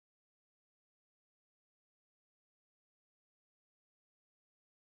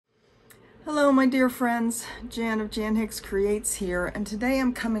Hello, my dear friends. Jan of Jan Hicks Creates here, and today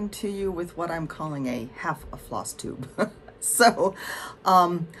I'm coming to you with what I'm calling a half a floss tube.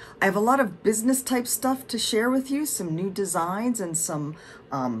 I have a lot of business type stuff to share with you, some new designs and some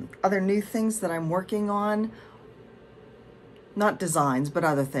other new things that I'm working on. Not designs, but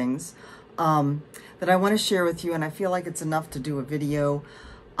other things that I want to share with you, and I feel like it's enough to do a video.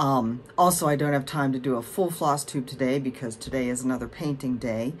 Also, I don't have time to do a full floss tube today because today is another painting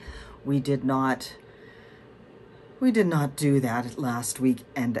day. We did not do that last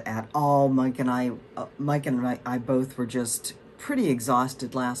weekend at all. Mike and I both were just pretty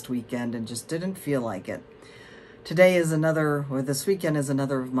exhausted last weekend and just didn't feel like it. Today is this weekend is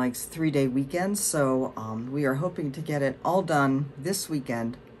another of Mike's 3-day weekends, so we are hoping to get it all done this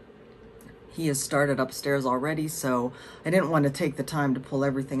weekend. He has started upstairs already, so I didn't want to take the time to pull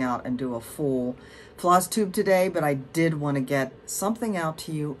everything out and do a full floss tube today, but I did want to get something out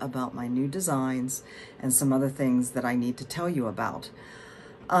to you about my new designs and some other things that I need to tell you about.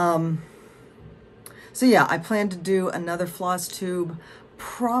 So yeah, I plan to do another floss tube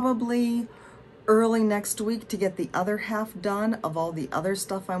probably early next week to get the other half done of all the other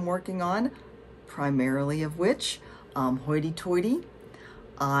stuff I'm working on, primarily of which, hoity-toity,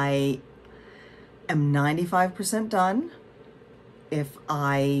 I am 95% done. If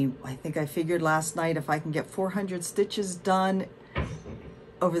I think I figured last night, if I can get 400 stitches done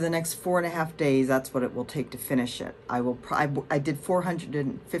over the next 4.5 days, that's what it will take to finish it. I did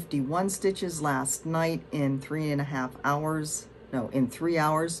 451 stitches last night in 3.5 hours. No, in 3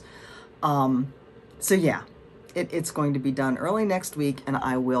 hours. So yeah, it's going to be done early next week, and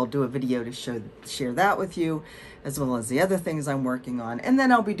I will do a video to share that with you, as well as the other things I'm working on. And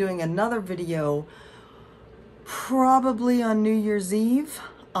then I'll be doing another video probably on New Year's Eve,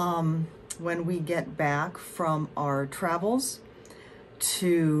 when we get back from our travels,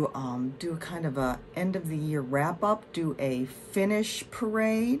 to do a kind of a end of the year wrap up, do a finish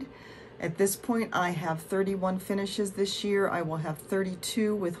parade. At this point, I have 31 finishes this year. I will have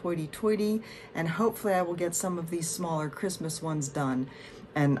 32 with hoity-toity, and hopefully I will get some of these smaller Christmas ones done,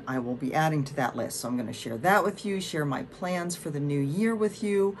 and I will be adding to that list. So I'm going to share that with you, share my plans for the new year with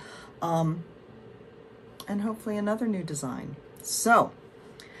you, and hopefully another new design. So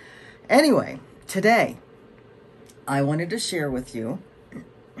anyway, today I wanted to share with you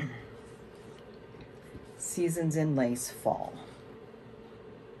Seasons in Lace Fall.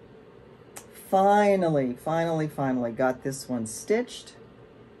 Finally got this one stitched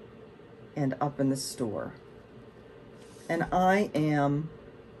and up in the store. And I am,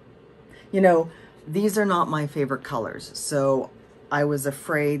 these are not my favorite colors, so I was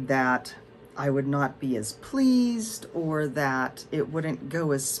afraid that I would not be as pleased or that it wouldn't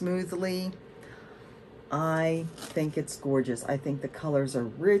go as smoothly. I think it's gorgeous. I think the colors are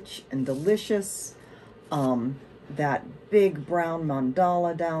rich and delicious. That big brown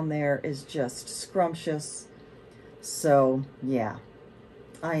mandala down there is just scrumptious. So yeah,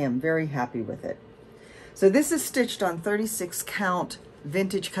 I am very happy with it. So this is stitched on 36 count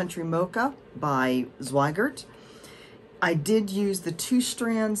Vintage Country Mocha by Zweigert. I did use the 2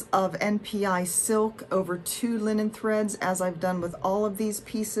 strands of NPI silk over 2 linen threads, as I've done with all of these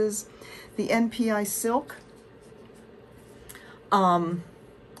pieces. The NPI silk, I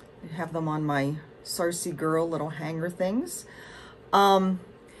have them on my Sarcy Girl little hanger things.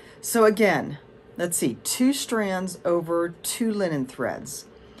 So again, let's see, 2 strands over 2 linen threads.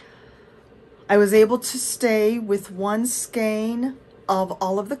 I was able to stay with 1 skein of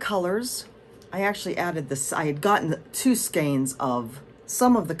all of the colors. I actually added this, I had gotten 2 skeins of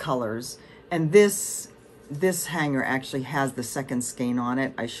some of the colors, and this hanger actually has the 2nd skein on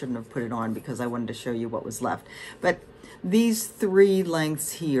it. I shouldn't have put it on because I wanted to show you what was left. But these 3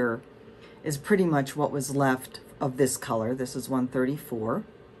 lengths here is pretty much what was left of this color. This is 134.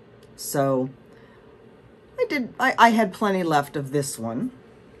 So I had plenty left of this one.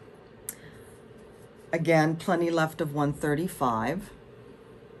 Again, plenty left of 135.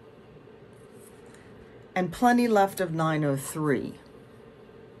 And plenty left of 903.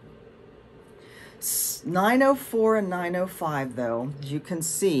 904 and 905, though, as you can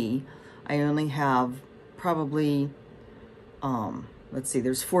see, I only have probably, let's see,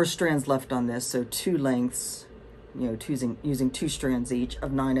 there's 4 strands left on this, so 2 lengths, using 2 strands each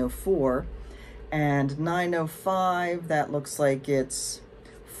of 904. And 905, that looks like it's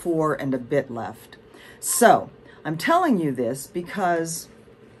 4 and a bit left. So I'm telling you this because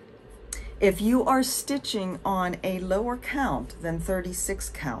if you are stitching on a lower count than 36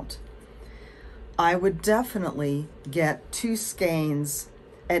 count, I would definitely get 2 skeins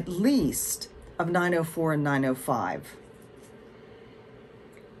at least of 904 and 905.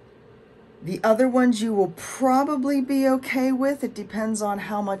 The other ones you will probably be okay with. It depends on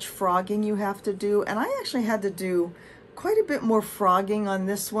how much frogging you have to do. And I actually had to do quite a bit more frogging on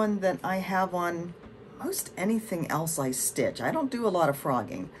this one than I have on most anything else I stitch. I don't do a lot of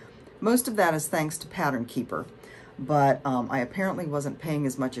frogging. Most of that is thanks to Pattern Keeper. But I apparently wasn't paying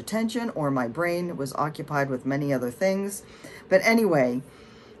as much attention, or my brain was occupied with many other things. But anyway,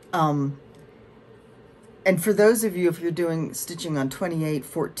 and for those of you, if you're doing stitching on 28,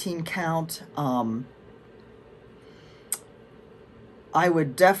 14 count, I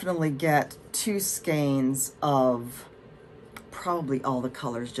would definitely get 2 skeins of probably all the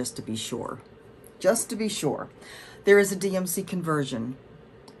colors just to be sure. Just to be sure. There is a DMC conversion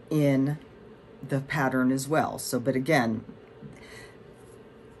in the pattern as well. So, but again,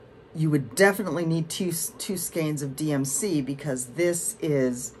 you would definitely need two skeins of DMC, because this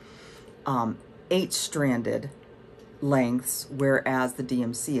is 8-stranded lengths, whereas the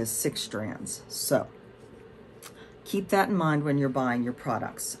DMC is 6 strands. So keep that in mind when you're buying your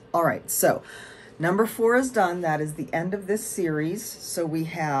products. All right, so number 4 is done. That is the end of this series. So we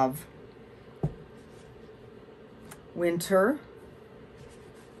have winter,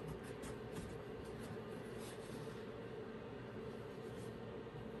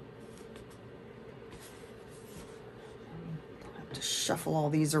 shuffle all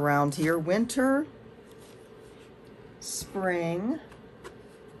these around here. Winter, spring,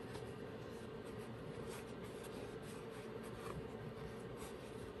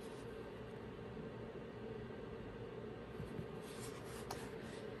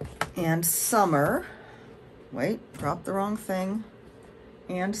 and summer. Wait, dropped the wrong thing.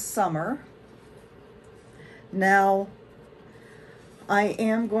 And summer. Now, I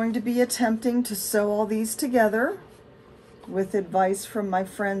am going to be attempting to sew all these together. With advice from my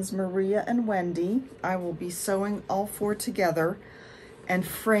friends Maria and Wendy, I will be sewing all 4 together and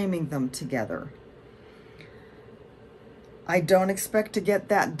framing them together. I don't expect to get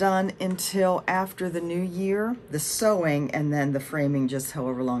that done until after the new year, the sewing, and then the framing, just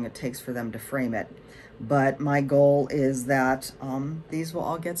however long it takes for them to frame it. But my goal is that these will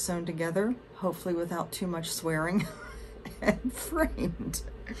all get sewn together, hopefully without too much swearing, and framed.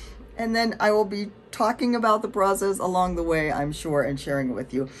 And then I will be talking about the process along the way, I'm sure, and sharing it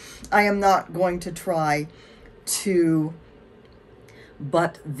with you. I am not going to try to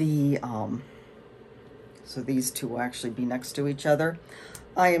butt the, so these two will actually be next to each other.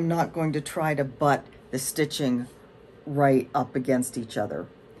 I am not going to try to butt the stitching right up against each other.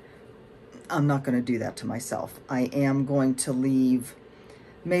 I'm not going to do that to myself. I am going to leave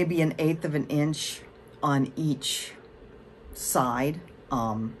maybe 1/8 of an inch on each side,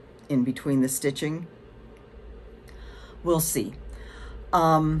 in between the stitching. We'll see.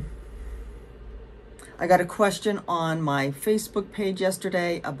 I got a question on my Facebook page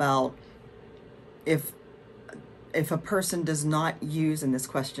yesterday about if a person does not use, and this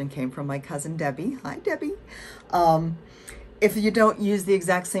question came from my cousin Debbie. Hi, Debbie. If you don't use the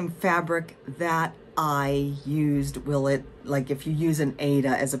exact same fabric that I used, will it, like if you use an Aida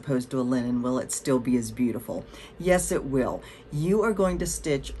as opposed to a linen, will it still be as beautiful? Yes, it will. You are going to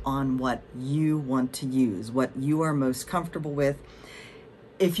stitch on what you want to use, what you are most comfortable with.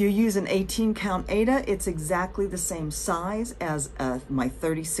 If you use an 18 count Aida, it's exactly the same size as my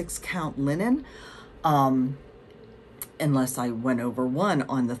 36 count linen, unless I went over 1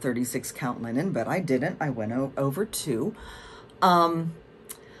 on the 36 count linen, but I didn't. I went over 2.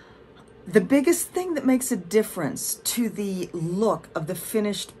 The biggest thing that makes a difference to the look of the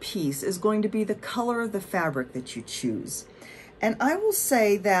finished piece is going to be the color of the fabric that you choose. And I will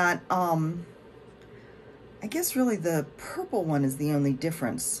say that, I guess really the purple one is the only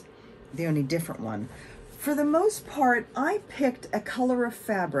difference, the only different one. For the most part, I picked a color of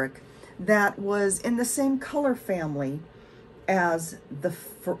fabric that was in the same color family as the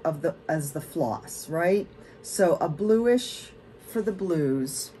floss, right? So a bluish for the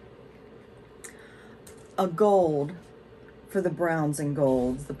blues, a gold for the browns and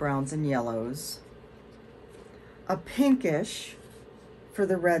golds, the browns and yellows, a pinkish for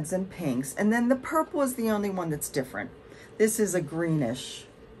the reds and pinks, and then the purple is the only one that's different. This is a greenish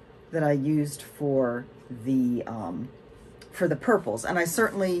that I used for the purples, and I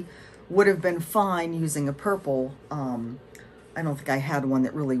certainly would have been fine using a purple. I don't think I had one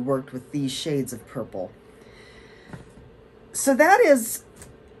that really worked with these shades of purple. So that is,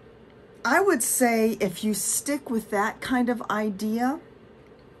 I would say, if you stick with that kind of idea,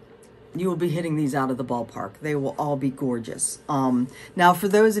 you will be hitting these out of the ballpark. They will all be gorgeous. Now, for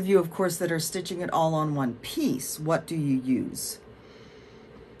those of you, of course, that are stitching it all on one piece, what do you use?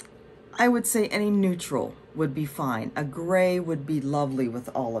 I would say any neutral would be fine. A gray would be lovely with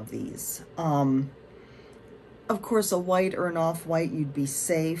all of these. Of course, a white or an off-white, you'd be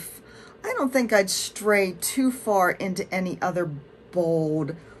safe. I don't think I'd stray too far into any other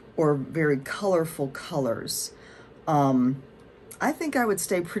bold or very colorful colors. I think I would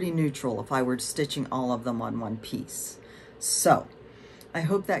stay pretty neutral if I were stitching all of them on one piece. So I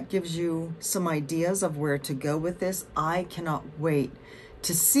hope that gives you some ideas of where to go with this. I cannot wait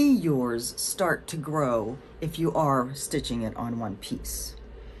to see yours start to grow if you are stitching it on one piece.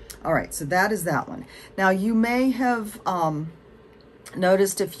 All right, so that is that one. Now you may have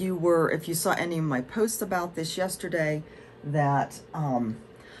noticed if you saw any of my posts about this yesterday that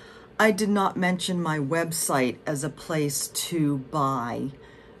I did not mention my website as a place to buy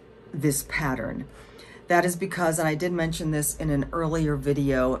this pattern. That is because, and I did mention this in an earlier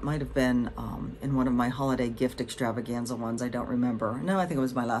video, it might have been in one of my holiday gift extravaganza ones, I don't remember. No, I think it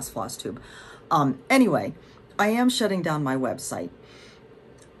was my last Flosstube. Anyway, I am shutting down my website.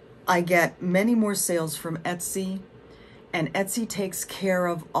 I get many more sales from Etsy, and Etsy takes care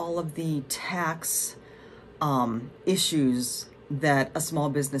of all of the tax issues that a small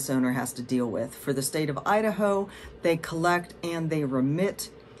business owner has to deal with. For the state of Idaho, they collect and they remit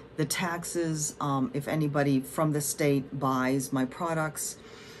the taxes if anybody from the state buys my products.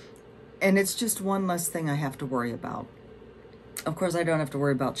 And it's just one less thing I have to worry about. Of course, I don't have to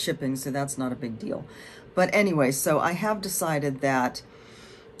worry about shipping, so that's not a big deal. But anyway, so I have decided that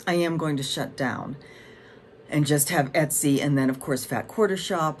I am going to shut down and just have Etsy, and then of course Fat Quarter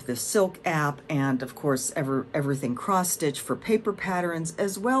Shop, the Silk app, and of course everything cross stitch for paper patterns,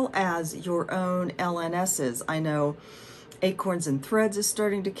 as well as your own LNSs. I know Acorns and Threads is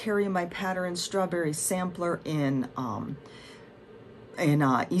starting to carry my pattern. Strawberry Sampler in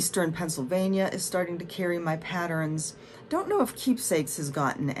Eastern Pennsylvania is starting to carry my patterns. Don't know if Keepsakes has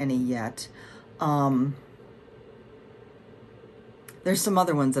gotten any yet. There's some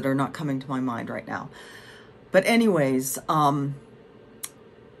other ones that are not coming to my mind right now. But anyways, the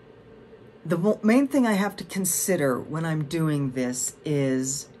main thing I have to consider when I'm doing this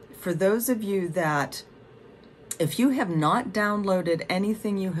is, for those of you that, if you have not downloaded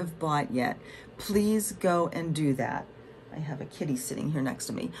anything you have bought yet, please go and do that. I have a kitty sitting here next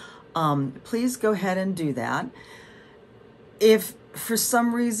to me. Please go ahead and do that. If for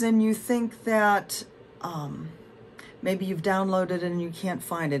some reason you think that maybe you've downloaded and you can't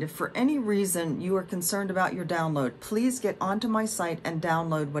find it, if for any reason you are concerned about your download, please get onto my site and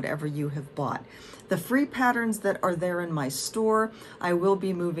download whatever you have bought. The free patterns that are there in my store, I will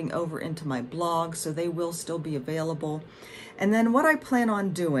be moving over into my blog, so they will still be available. And then what I plan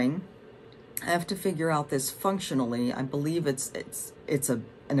on doing, I have to figure out this functionally. I believe it's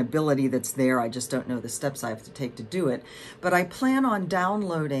an ability that's there. I just don't know the steps I have to take to do it. But I plan on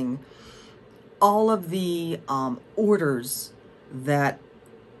downloading all of the orders that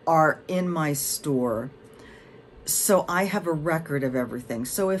are in my store, so I have a record of everything.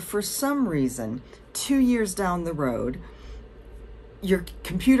 So if for some reason 2 years down the road your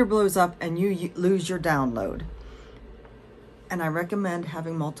computer blows up and you lose your download, and I recommend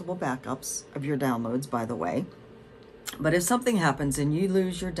having multiple backups of your downloads, by the way, but if something happens and you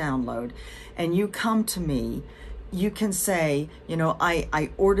lose your download and you come to me, you can say, you know,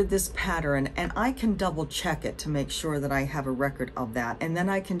 I ordered this pattern, and I can double check it to make sure that I have a record of that, and then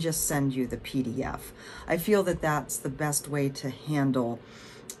I can just send you the PDF. I feel that that's the best way to handle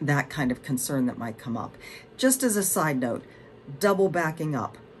that kind of concern that might come up. Just as a side note, double backing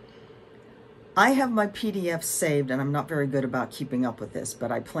up. I have my PDFs saved, and I'm not very good about keeping up with this,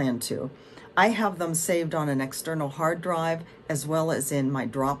 but I plan to. I have them saved on an external hard drive, as well as in my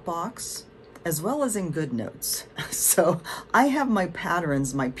Dropbox, as well as in GoodNotes. So I have my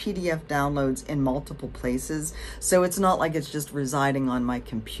patterns, my PDF downloads in multiple places. So it's not like it's just residing on my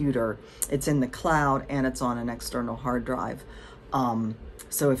computer. It's in the cloud and it's on an external hard drive.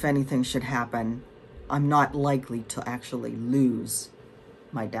 So if anything should happen, I'm not likely to actually lose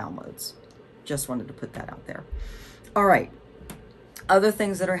my downloads. Just wanted to put that out there. All right, other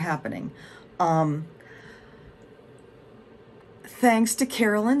things that are happening. Thanks to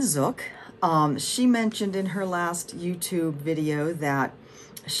Carolyn Zook. She mentioned in her last YouTube video that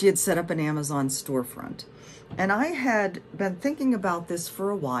she had set up an Amazon storefront. And I had been thinking about this for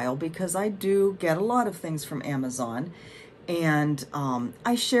a while because I do get a lot of things from Amazon, and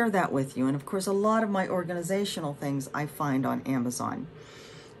I share that with you. And of course, a lot of my organizational things I find on Amazon.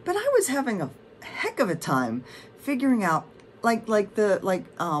 But I was having a heck of a time figuring out, like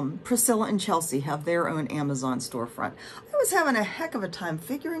Priscilla and Chelsea have their own Amazon storefront. I was having a heck of a time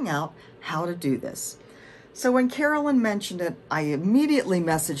figuring out how to do this. So when Carolyn mentioned it, I immediately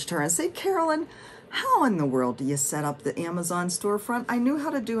messaged her and said, Carolyn, how in the world do you set up the Amazon storefront? I knew how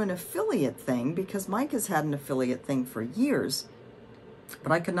to do an affiliate thing because Mike has had an affiliate thing for years,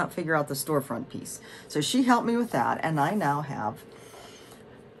 but I could not figure out the storefront piece. So she helped me with that, and I now have,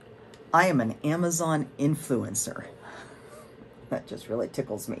 I am an Amazon influencer. That just really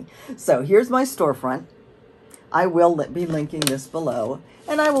tickles me. So here's my storefront. I will be linking this below,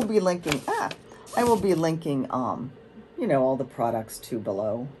 and I will be linking, you know, all the products too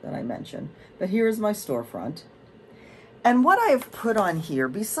below that I mentioned. But here is my storefront. And what I've put on here,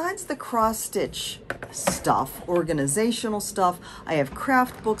 besides the cross-stitch stuff, organizational stuff, I have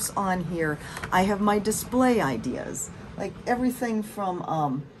craft books on here. I have my display ideas, like everything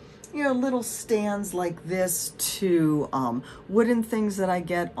from, you know, little stands like this to wooden things that I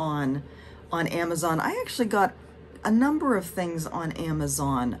get on Amazon. I actually got a number of things on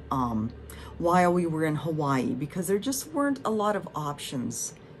Amazon while we were in Hawaii because there just weren't a lot of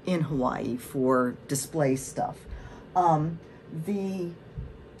options in Hawaii for display stuff. The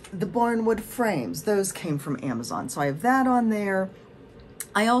barnwood frames, those came from Amazon. So I have that on there.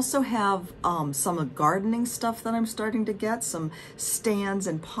 I also have some gardening stuff that I'm starting to get, some stands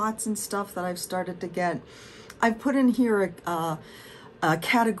and pots and stuff that I've started to get. I've put in here a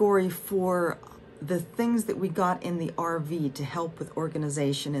category for the things that we got in the RV to help with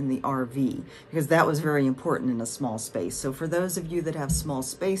organization in the RV, because that was very important in a small space. So for those of you that have small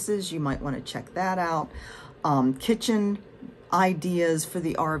spaces, you might want to check that out. Kitchen ideas for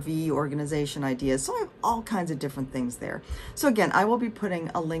the RV, organization ideas. So I have all kinds of different things there. So again, I will be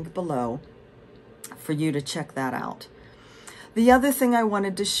putting a link below for you to check that out. The other thing I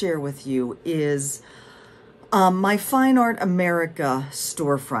wanted to share with you is my Fine Art America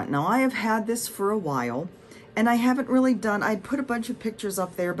storefront. Now I have had this for a while and I haven't really done, I'd put a bunch of pictures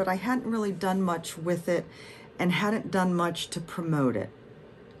up there, but I hadn't really done much with it and hadn't done much to promote it.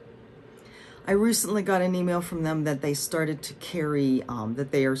 I recently got an email from them that they started to carry,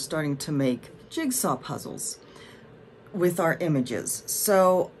 that they are starting to make jigsaw puzzles with our images.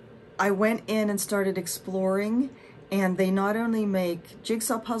 So I went in and started exploring, and they not only make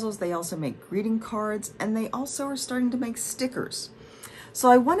jigsaw puzzles, they also make greeting cards, and they also are starting to make stickers.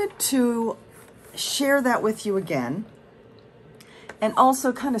 So I wanted to share that with you again, and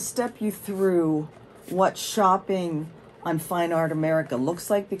also kind of step you through what shopping on Fine Art America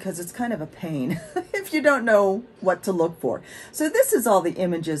looks like, because it's kind of a pain if you don't know what to look for. So this is all the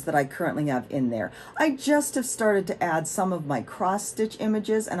images that I currently have in there. I just have started to add some of my cross-stitch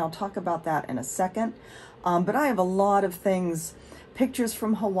images, and I'll talk about that in a second. But I have a lot of things, pictures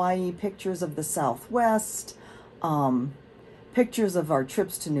from Hawaii, pictures of the Southwest, pictures of our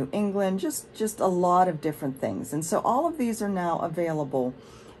trips to New England, just a lot of different things. And so all of these are now available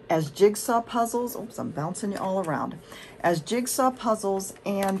as jigsaw puzzles. Oops, I'm bouncing you all around. As jigsaw puzzles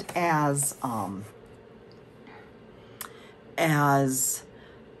and as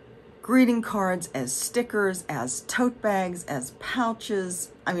greeting cards, as stickers, as tote bags, as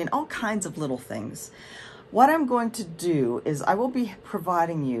pouches. I mean, all kinds of little things. What I'm going to do is I will be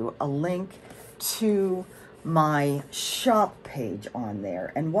providing you a link to my shop page on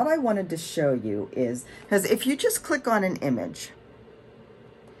there. And what I wanted to show you is, because if you just click on an image,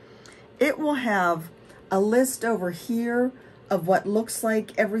 it will have a list over here of what looks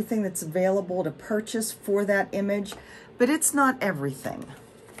like everything that's available to purchase for that image, but it's not everything.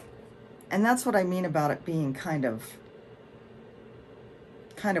 And that's what I mean about it being kind of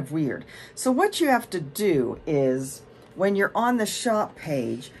weird. So what you have to do is, when you're on the shop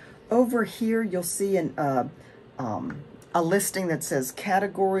page, over here you'll see a listing that says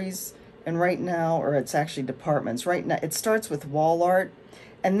categories, and right now, or it's actually departments. Right now, it starts with wall art,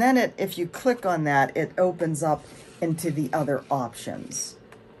 and then if you click on that, it opens up into the other options.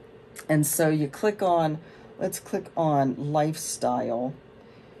 And so you click on, let's click on lifestyle.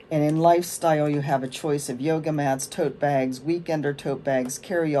 And in lifestyle, you have a choice of yoga mats, tote bags, weekender tote bags,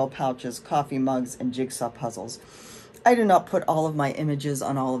 carry-all pouches, coffee mugs, and jigsaw puzzles. I do not put all of my images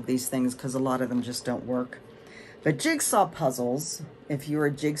on all of these things because a lot of them just don't work. But jigsaw puzzles, if you're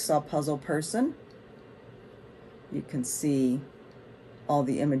a jigsaw puzzle person, you can see all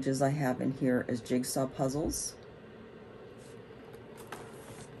the images I have in here as jigsaw puzzles.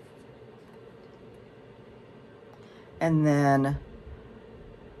 And then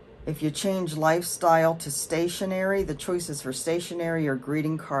if you change lifestyle to stationery, the choices for stationery are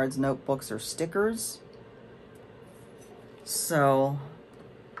greeting cards, notebooks, or stickers. So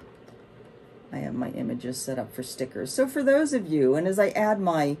I have my images set up for stickers. So for those of you, and as I add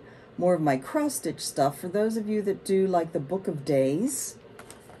more of my cross-stitch stuff, for those of you that do like the Book of Days,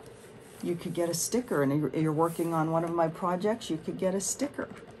 you could get a sticker, and you're working on one of my projects, you could get a sticker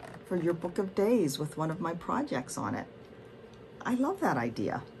for your book of days with one of my projects on it. I love that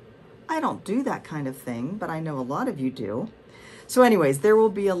idea. I don't do that kind of thing, but I know a lot of you do. So anyways, there will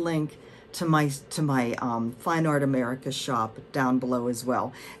be a link to my Fine Art America shop down below as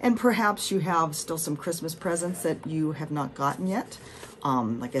well. And perhaps you have still some Christmas presents that you have not gotten yet.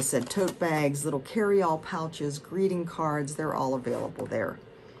 Like I said, tote bags, little carry-all pouches, greeting cards, they're all available there.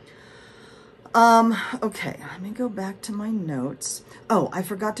 Okay, let me go back to my notes. Oh, I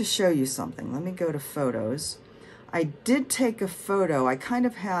forgot to show you something. Let me go to photos. I did take a photo. I kind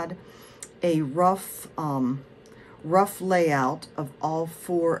of had a rough layout of all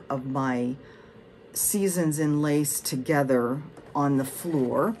 4 of my seasons in lace together on the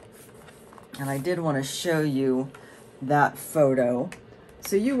floor. And I did want to show you that photo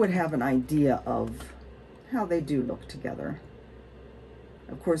so you would have an idea of how they do look together.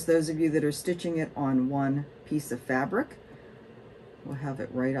 Of course, those of you that are stitching it on one piece of fabric will have it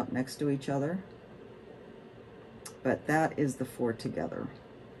right up next to each other. But that is the 4 together.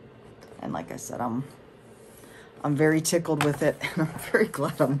 And like I said, I'm very tickled with it, and I'm very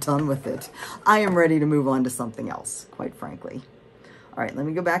glad I'm done with it. I am ready to move on to something else, quite frankly. All right, let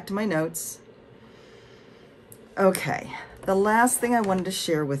me go back to my notes. Okay, the last thing I wanted to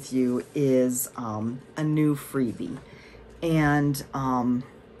share with you is a new freebie. And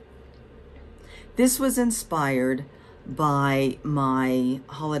this was inspired by my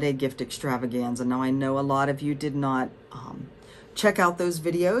holiday gift extravaganza. Now, I know a lot of you did not check out those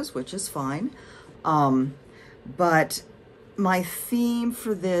videos, which is fine. But my theme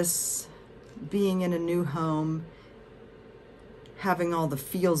for this, being in a new home, having all the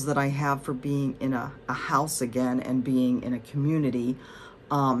feels that I have for being in a house again and being in a community,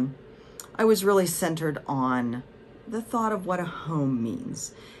 I was really centered on the thought of what a home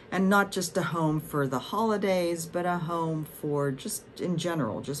means. And not just a home for the holidays, but a home for just in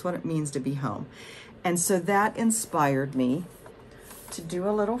general, just what it means to be home. And so that inspired me to do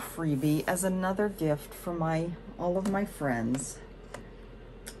a little freebie as another gift for all of my friends.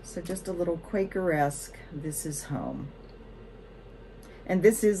 So just a little Quakeresque, this is home. And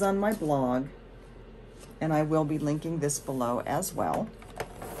this is on my blog, and I will be linking this below as well.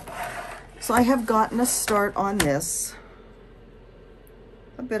 So I have gotten a start on this,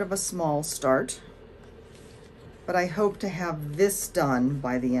 a bit of a small start, but I hope to have this done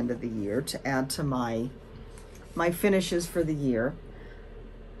by the end of the year to add to my finishes for the year.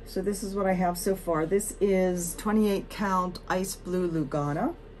 So this is what I have so far. This is 28 count ice blue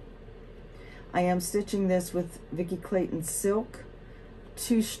Lugana. I am stitching this with Vicki Clayton silk,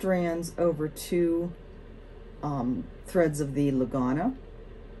 2 strands over 2 threads of the Lugana.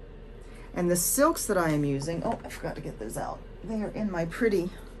 And the silks that I am using, oh, I forgot to get those out. They are in my pretty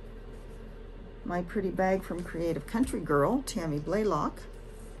bag from Creative Country Girl, Tammy Blaylock.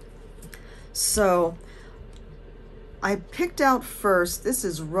 So I picked out first, this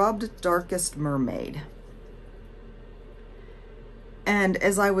is Rubbed Darkest Mermaid. And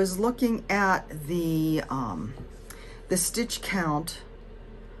as I was looking at the stitch count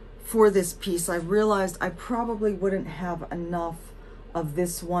for this piece, I realized I probably wouldn't have enough of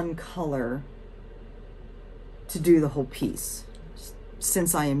this one color to do the whole piece,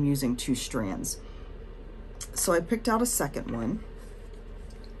 since I am using 2 strands. So I picked out a second one,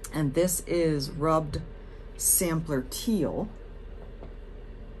 and this is Rubbed Sampler Teal.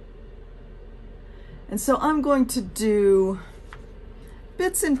 And so I'm going to do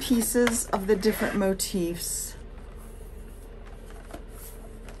bits and pieces of the different motifs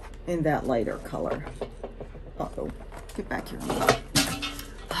in that lighter color. Uh-oh, get back here.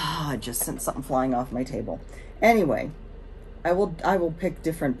 I just sent something flying off my table. Anyway, I will pick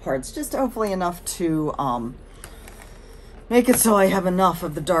different parts, just hopefully enough to make it so I have enough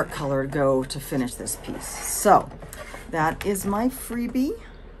of the dark color to go to finish this piece. So that is my freebie.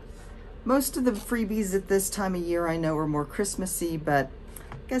 Most of the freebies at this time of year I know are more Christmassy, but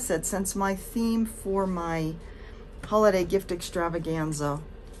like I said, since my theme for my holiday gift extravaganza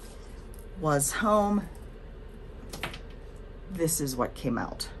was home, this is what came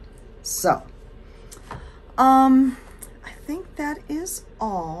out. So, I think that is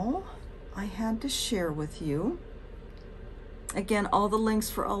all I had to share with you. Again, all the links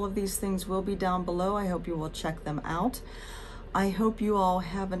for all of these things will be down below. I hope you will check them out. I hope you all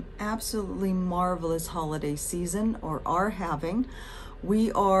have an absolutely marvelous holiday season, or are having.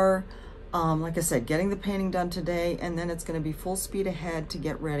 We are, like I said, getting the painting done today, and then it's going to be full speed ahead to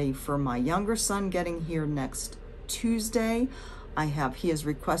get ready for my younger son getting here next Tuesday. He has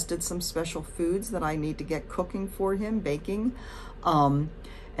requested some special foods that I need to get cooking for him, baking.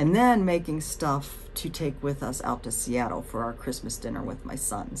 and then making stuff to take with us out to Seattle for our Christmas dinner with my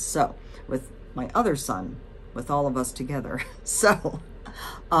son. So, with my other son, with all of us together. So,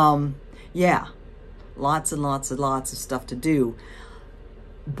 yeah, lots and lots and lots of stuff to do,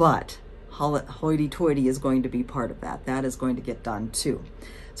 but hoity-toity is going to be part of that. That is going to get done too.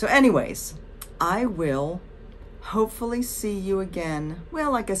 So anyways, I will hopefully see you again,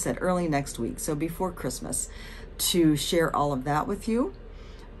 well, like I said, early next week, so before Christmas, to share all of that with you.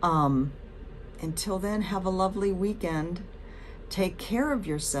 Until then, have a lovely weekend. Take care of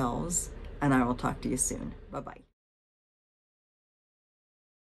yourselves, and I will talk to you soon. Bye-bye.